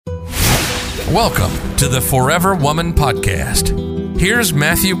Welcome to the Forever Woman Podcast. Here's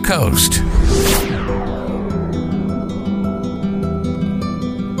Matthew Coast.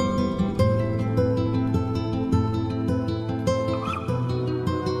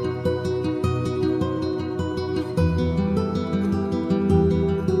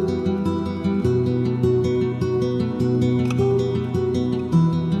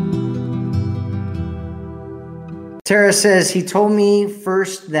 Tara says, he told me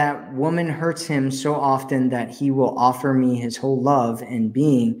first that woman hurts him so often that he will offer me his whole love and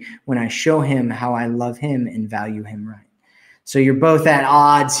being when I show him how I love him and value him right. So you're both at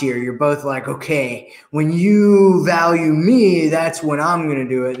odds here. You're both like, okay, when you value me, that's when I'm going to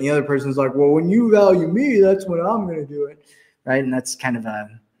do it. And the other person's like, well, when you value me, that's when I'm going to do it. Right. And that's kind of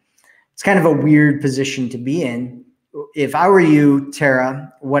a weird position to be in. If I were you,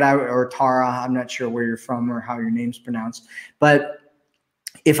 Tara, or Tara, I'm not sure where you're from or how your name's pronounced, but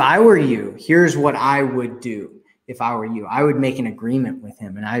if I were you, here's what I would do. If I were you, I would make an agreement with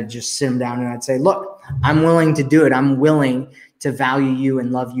him and I'd just sit him down and I'd say, look, I'm willing to do it. I'm willing to value you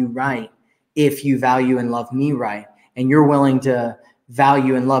and love you right if you value and love me right. And you're willing to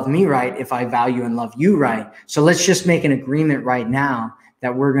value and love me right if I value and love you right. So let's just make an agreement right now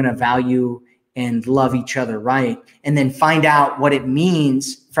that we're going to value and love each other right, and then find out what it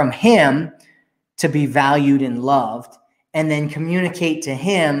means from him to be valued and loved, and then communicate to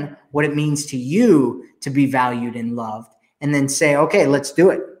him what it means to you to be valued and loved, and then say, okay, let's do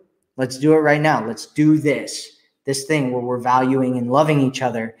it. Let's do it right now. Let's do this thing where we're valuing and loving each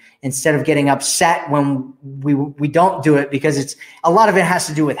other instead of getting upset when we don't do it, because a lot of it has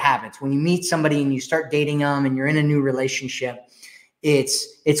to do with habits. When you meet somebody and you start dating them and you're in a new relationship,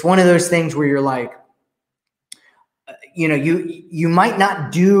 it's one of those things where you're like, you might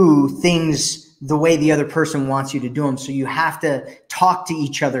not do things the way the other person wants you to do them. So you have to talk to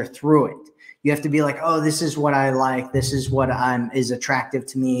each other through it. You have to be like, oh, this is what I like. This is what is attractive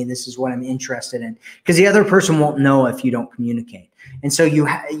to me. This is what I'm interested in. Because the other person won't know if you don't communicate. And so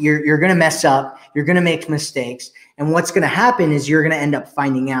you're going to mess up. You're going to make mistakes. And what's going to happen is you're going to end up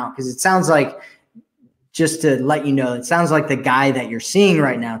finding out, because it sounds like, just to let you know, it sounds like the guy that you're seeing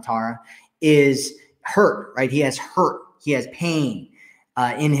right now, Tara, is hurt, right? He has hurt. He has pain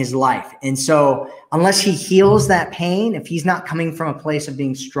in his life. And so unless he heals that pain, if he's not coming from a place of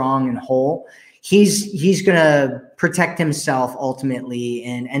being strong and whole, he's going to protect himself ultimately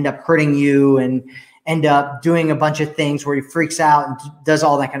and end up hurting you and end up doing a bunch of things where he freaks out and does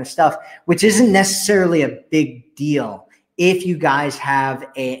all that kind of stuff, which isn't necessarily a big deal if you guys have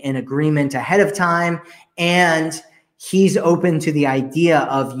an agreement ahead of time and he's open to the idea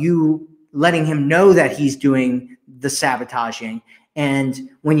of you letting him know that he's doing the sabotaging. And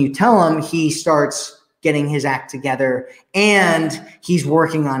when you tell him, he starts getting his act together and he's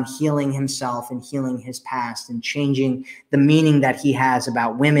working on healing himself and healing his past and changing the meaning that he has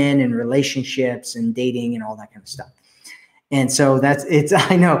about women and relationships and dating and all that kind of stuff. And so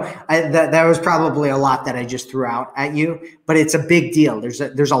I know that was probably a lot that I just threw out at you, but it's a big deal. There's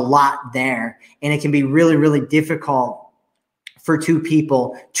a lot there, and it can be really, really difficult for two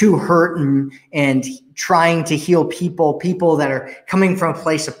people to hurt and trying to heal people that are coming from a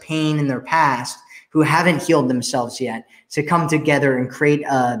place of pain in their past who haven't healed themselves yet, to come together and create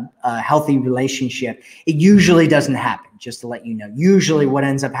a healthy relationship. It usually doesn't happen, just to let you know. Usually what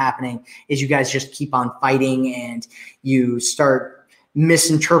ends up happening is you guys just keep on fighting and you start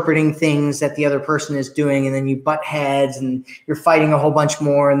misinterpreting things that the other person is doing, and then you butt heads and you're fighting a whole bunch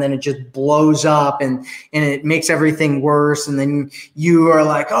more, and then it just blows up and it makes everything worse. And then you are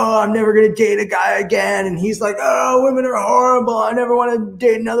like, oh, I'm never going to date a guy again. And he's like, oh, women are horrible. I never want to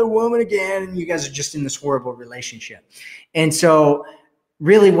date another woman again. And you guys are just in this horrible relationship. And so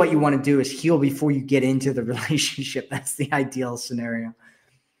really what you want to do is heal before you get into the relationship. That's the ideal scenario.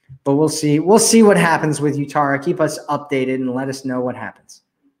 But we'll see. We'll see what happens with you, Tara. Keep us updated and let us know what happens.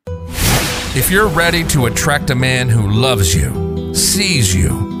 If you're ready to attract a man who loves you, sees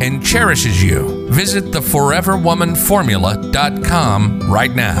you, and cherishes you, visit theforeverwomanformula.com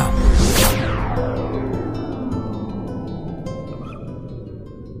right now.